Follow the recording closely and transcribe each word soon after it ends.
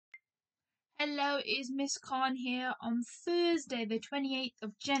Hello, it's Miss Khan here on Thursday, the 28th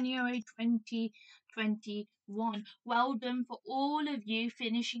of January 2021. Well done for all of you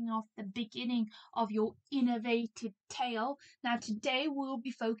finishing off the beginning of your innovative tale. Now, today we'll be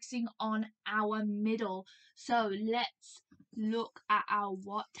focusing on our middle. So, let's look at our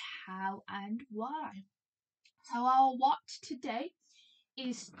what, how, and why. So, our what today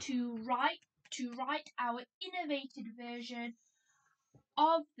is to write our innovative version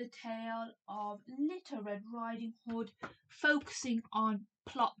of the tale of Little Red Riding Hood, focusing on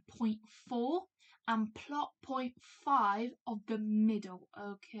plot point 4 and plot point 5 of the middle.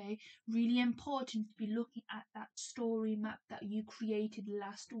 Okay, really important to be looking at that story map that you created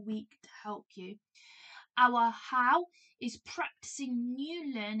last week to help you. Our how is practicing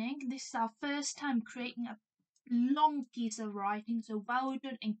new learning. This is our first time creating a long piece of writing, so well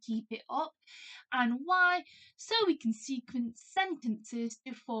done and keep it up. And why? So we can sequence sentences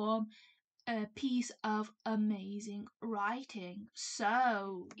to form a piece of amazing writing.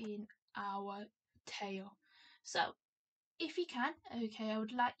 So, in our tale. So, if you can, okay, I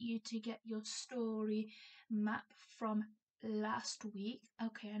would like you to get your story map from last week.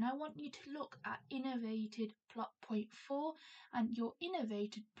 Okay, and I want you to look at innovated plot point 4 and your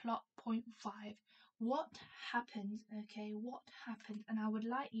innovated plot point 5. What happens? Okay, what happened? And I would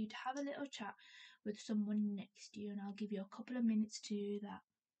like you to have a little chat with someone next to you, and I'll give you a couple of minutes to do that.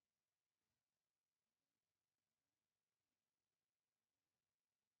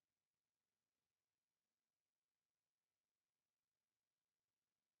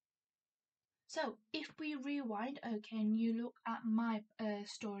 So if we rewind, okay, and you look at my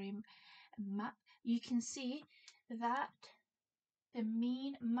story map, you can see that the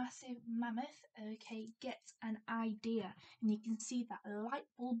mean massive mammoth, okay, gets an idea, and you can see that light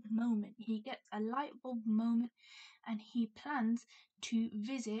bulb moment. He gets a light bulb moment, and he plans to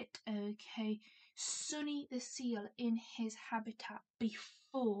visit, okay, Sonny the seal in his habitat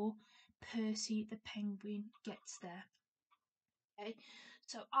before Percy the penguin gets there. Okay,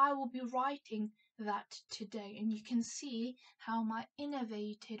 so I will be writing that today, and you can see how my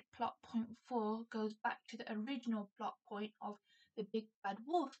innovated plot point 4 goes back to the original plot point of the big bad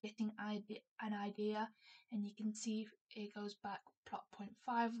wolf getting an idea, and you can see it goes back plot point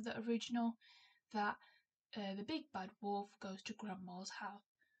 5 of the original, that the big bad wolf goes to grandma's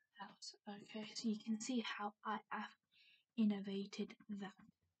house. Okay, so you can see how I have innovated that.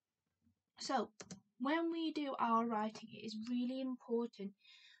 So when we do our writing, it is really important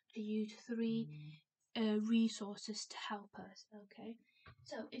to use three resources to help us. Okay,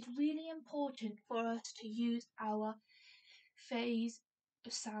 so it's really important for us to use our phase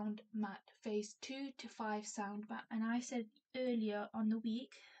sound map, phase 2 to 5 sound map. And I said earlier on the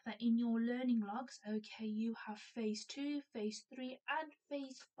week that in your learning logs, okay, you have phase 2, phase 3, and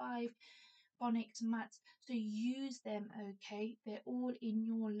phase 5 phonics maths. So use them, okay? They're all in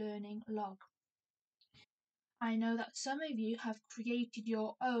your learning log. I know that some of you have created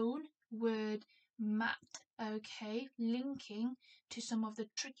your own word map, okay, linking to some of the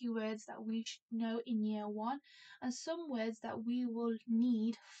tricky words that we should know in year 1 and some words that we will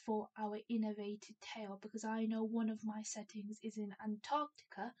need for our innovative tale, because I know one of my settings is in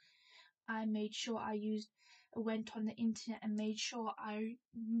Antarctica. I made sure went on the internet and made sure I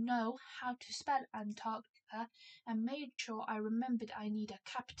know how to spell Antarctica, and made sure I remembered I need a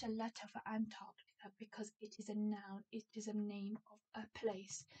capital letter for Antarctica because it is a noun, it is a name of a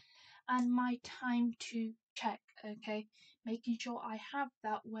place. And my time to check, okay, making sure I have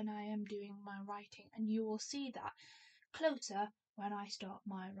that when I am doing my writing, and you will see that closer when I start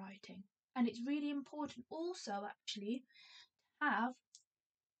my writing. And it's really important also actually have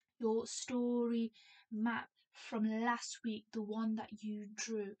your story map from last week, the one that you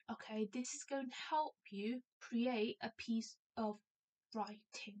drew. Okay, this is going to help you create a piece of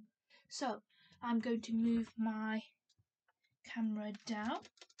writing. So I'm going to move my camera down.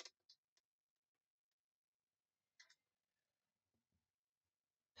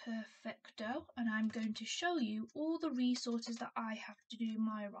 Perfecto. And I'm going to show you all the resources that I have to do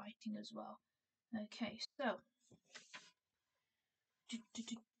my writing as well. Okay, so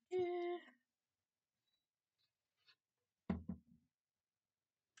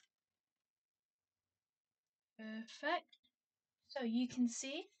perfect. So you can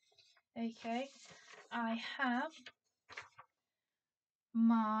see, okay, I have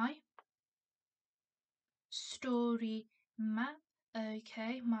my story map,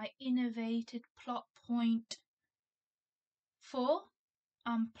 okay, my innovated plot point 4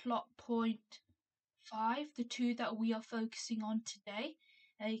 and plot point 5, the two that we are focusing on today,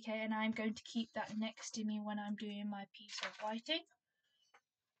 okay, and I'm going to keep that next to me when I'm doing my piece of writing.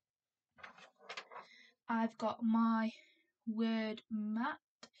 I've got my word mat,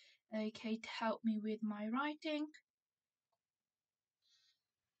 okay, to help me with my writing.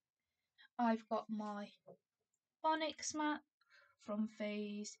 I've got my phonics mat from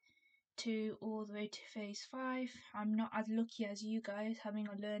phase 2 all the way to phase 5. I'm not as lucky as you guys having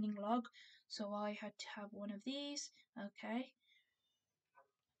a learning log, so I had to have one of these, okay.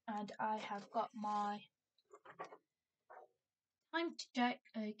 And I have got my time to check,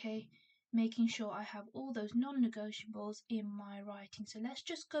 okay, making sure I have all those non-negotiables in my writing. So let's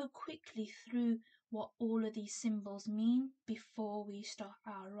just go quickly through what all of these symbols mean before we start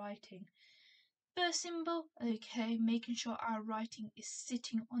our writing. First symbol, okay, making sure our writing is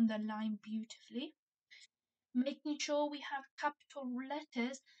sitting on the line beautifully. Making sure we have capital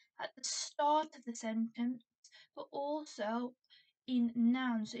letters at the start of the sentence, but also in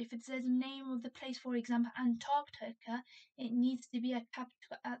nouns. So if it says the name of the place, for example, Antarctica, it needs to be a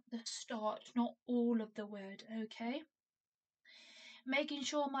capital at the start, not all of the word, okay? Making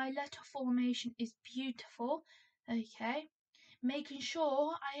sure my letter formation is beautiful, okay? Making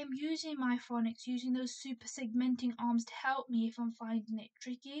sure I am using my phonics, using those super segmenting arms to help me if I'm finding it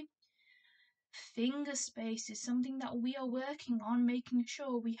tricky. Finger space is something that we are working on, making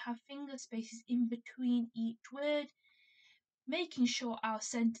sure we have finger spaces in between each word, making sure our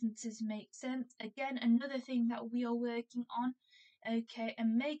sentences make sense. Again, another thing that we are working on, okay,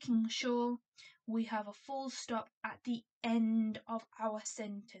 and making sure we have a full stop at the end of our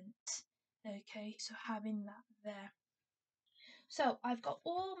sentence, okay, so having that there. So I've got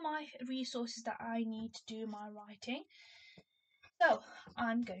all my resources that I need to do my writing. So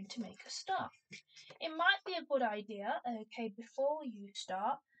I'm going to make a start. It might be a good idea, okay, before you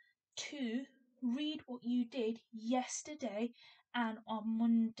start, to read what you did yesterday and on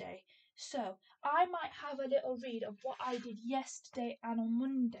Monday. So I might have a little read of what I did yesterday and on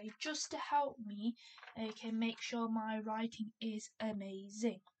Monday just to help me, okay, make sure my writing is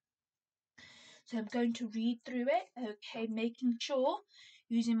amazing. So I'm going to read through it, okay, making sure,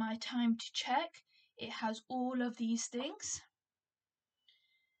 using my time to check, it has all of these things.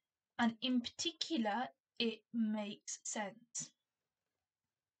 And in particular, it makes sense.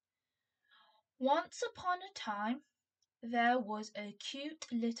 Once upon a time, there was a cute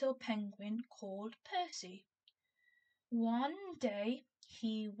little penguin called Percy. One day,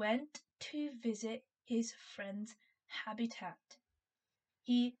 he went to visit his friend's habitat.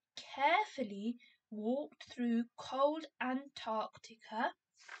 He carefully walked through cold Antarctica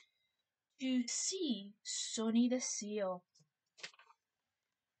to see Sonny the seal.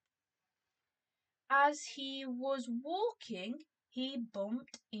 As he was walking, he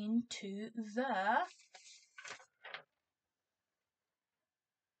bumped into the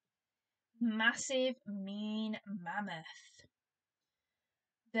massive mean mammoth.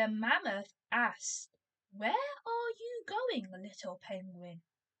 The mammoth asked, "Where are you going, little penguin?"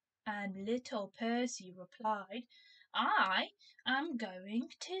 And little Percy replied, "I am going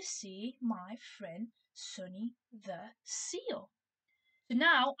to see my friend Sonny the seal." So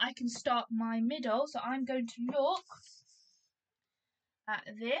now I can start my middle. So I'm going to look at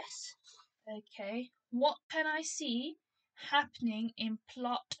this. Okay, what can I see happening in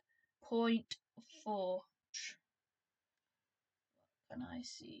plot point 4? What can I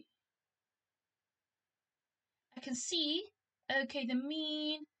see? I can see, okay, the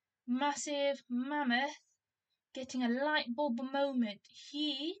mean, massive mammoth getting a light bulb moment.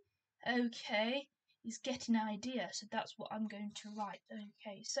 He, okay, is getting an idea. So that's what I'm going to write.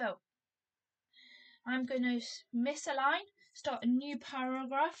 Okay, so I'm going to miss a line, start a new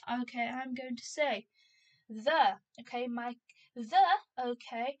paragraph. Okay, I'm going to say the, okay,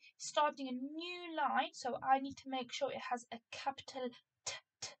 okay, starting a new line, so I need to make sure it has a capital T,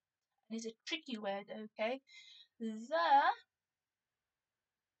 and it's a tricky word, okay, the,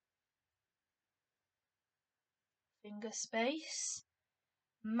 finger space,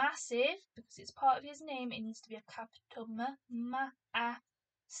 massive, because it's part of his name, it needs to be a capital mean,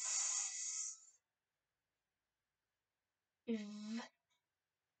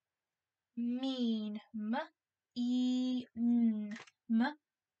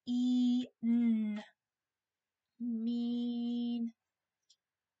 mean,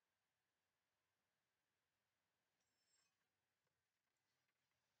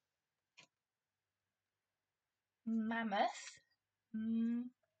 mammoth,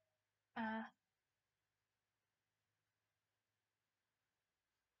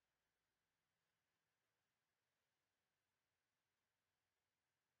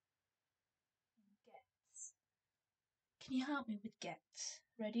 gets. Can you help me with gets?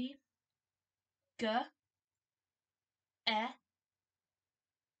 Ready? G, E,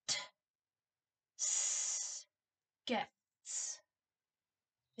 T, S. gets,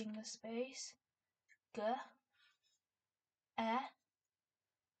 finger space, g, e,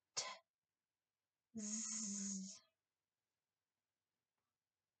 t, z.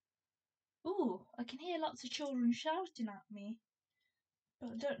 Ooh, I can hear lots of children shouting at me,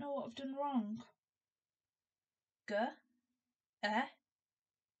 but I don't know what I've done wrong. G, e,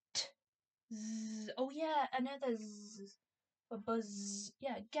 t, z. Oh yeah, another z. A buzz.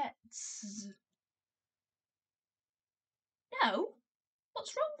 Yeah, gets. No?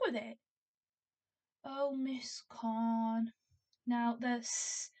 What's wrong with it? Oh, Miss Khan. Now the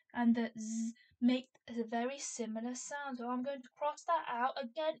s and the z make a very similar sound, so I'm going to cross that out.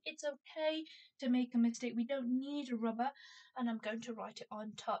 Again, it's okay to make a mistake. We don't need a rubber, and I'm going to write it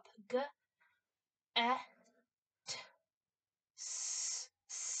on top. G, e, t, s,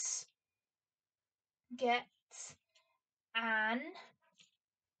 s. Gets an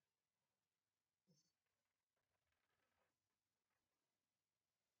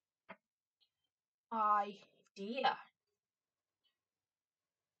idea.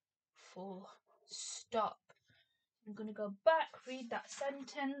 Full stop. I'm going to go back, read that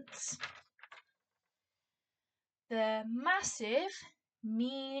sentence. The massive,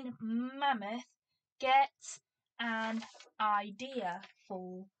 mean mammoth gets an idea.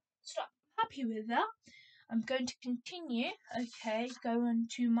 Full stop. Happy with that. I'm going to continue. Okay, going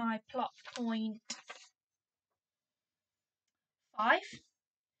to my plot point 5.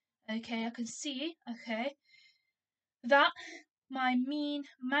 Okay, I can see, okay, that my mean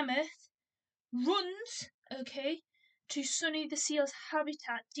mammoth runs, okay, to Sonny the Seal's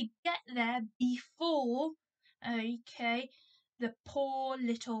habitat to get there before, okay, the poor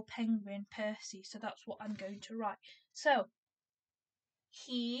little penguin Percy. So that's what I'm going to write. So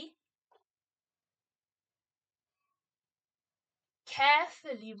he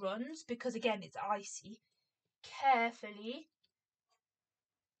carefully runs, because again it's icy, carefully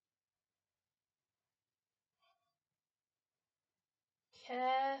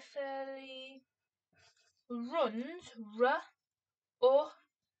runs,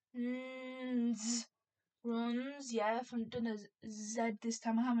 runs, yeah, I haven't done a Z this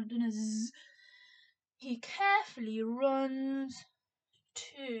time, I haven't done a Z. He carefully runs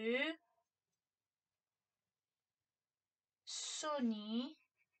to Sonny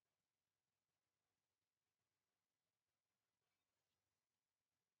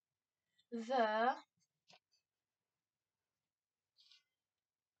the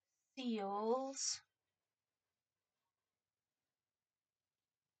Seal's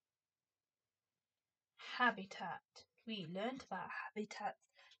habitat. We learnt about habitat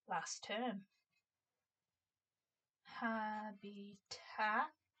last term.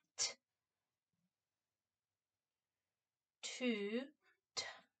 Habitat to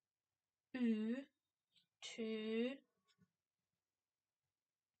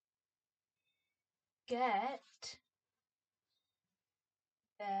get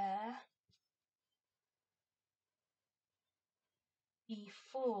there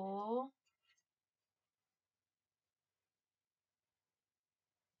before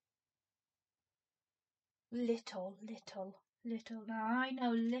little. Now I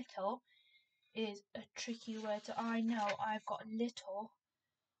know little is a tricky word, so I know I've got little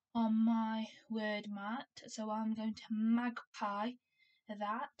on my word mat, so I'm going to magpie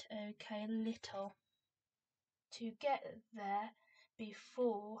that. Okay, little. To get there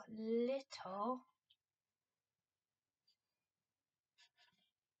before little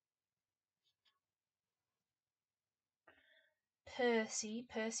Percy.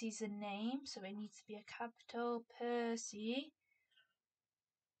 Percy's a name, so it needs to be a capital. Percy.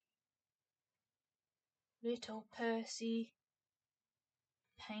 Little Percy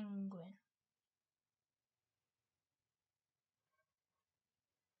penguin.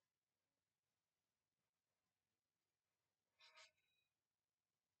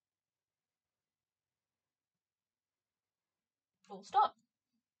 Full stop.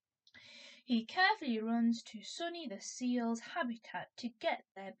 He carefully runs to Sonny the Seal's habitat to get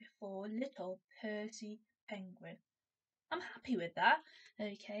there before little Percy penguin. I'm happy with that,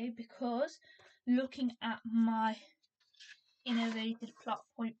 okay, because looking at my innovated plot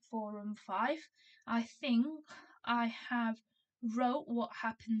point 4 and 5, I think I have wrote what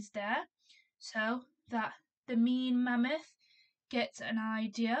happens there, so that the mean mammoth gets an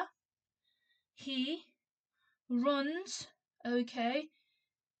idea. He runs, okay,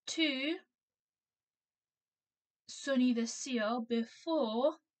 to Sonny the Seal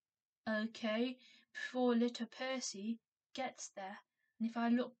before little Percy gets there. And if I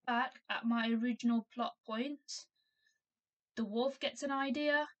look back at my original plot points, the wolf gets an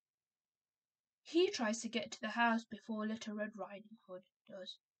idea, He tries to get to the house before Little Red Riding Hood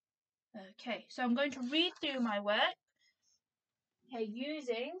does. Okay, so I'm going to read through my work. Okay,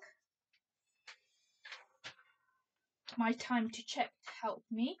 using my time to check to help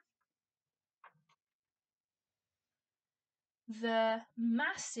me. The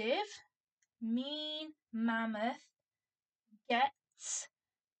massive, mean mammoth gets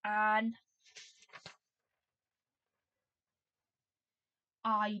an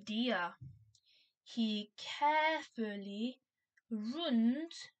idea. He carefully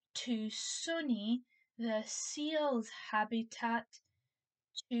runs to Sunny the seal's habitat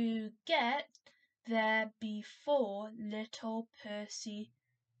to get there before little Percy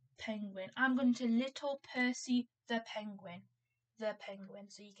Penguin. I'm going to little Percy the Penguin. The Penguin.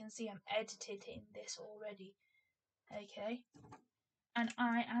 So you can see I'm editing this already. Okay. And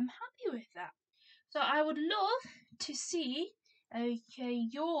I am happy with that. So I would love to see, okay,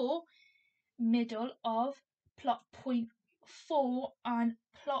 your middle of plot point 4 and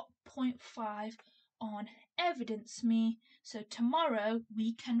plot point 5 on Evidence Me. So tomorrow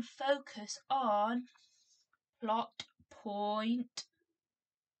we can focus on plot point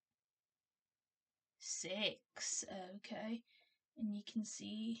 6. Okay, and you can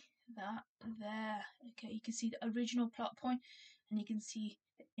see that there. Okay, you can see the original plot point and you can see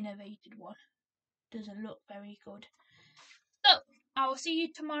the innovated one. Doesn't look very good. So I will see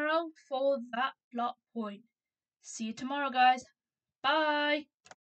you tomorrow for that plot point. See you tomorrow, guys. Bye.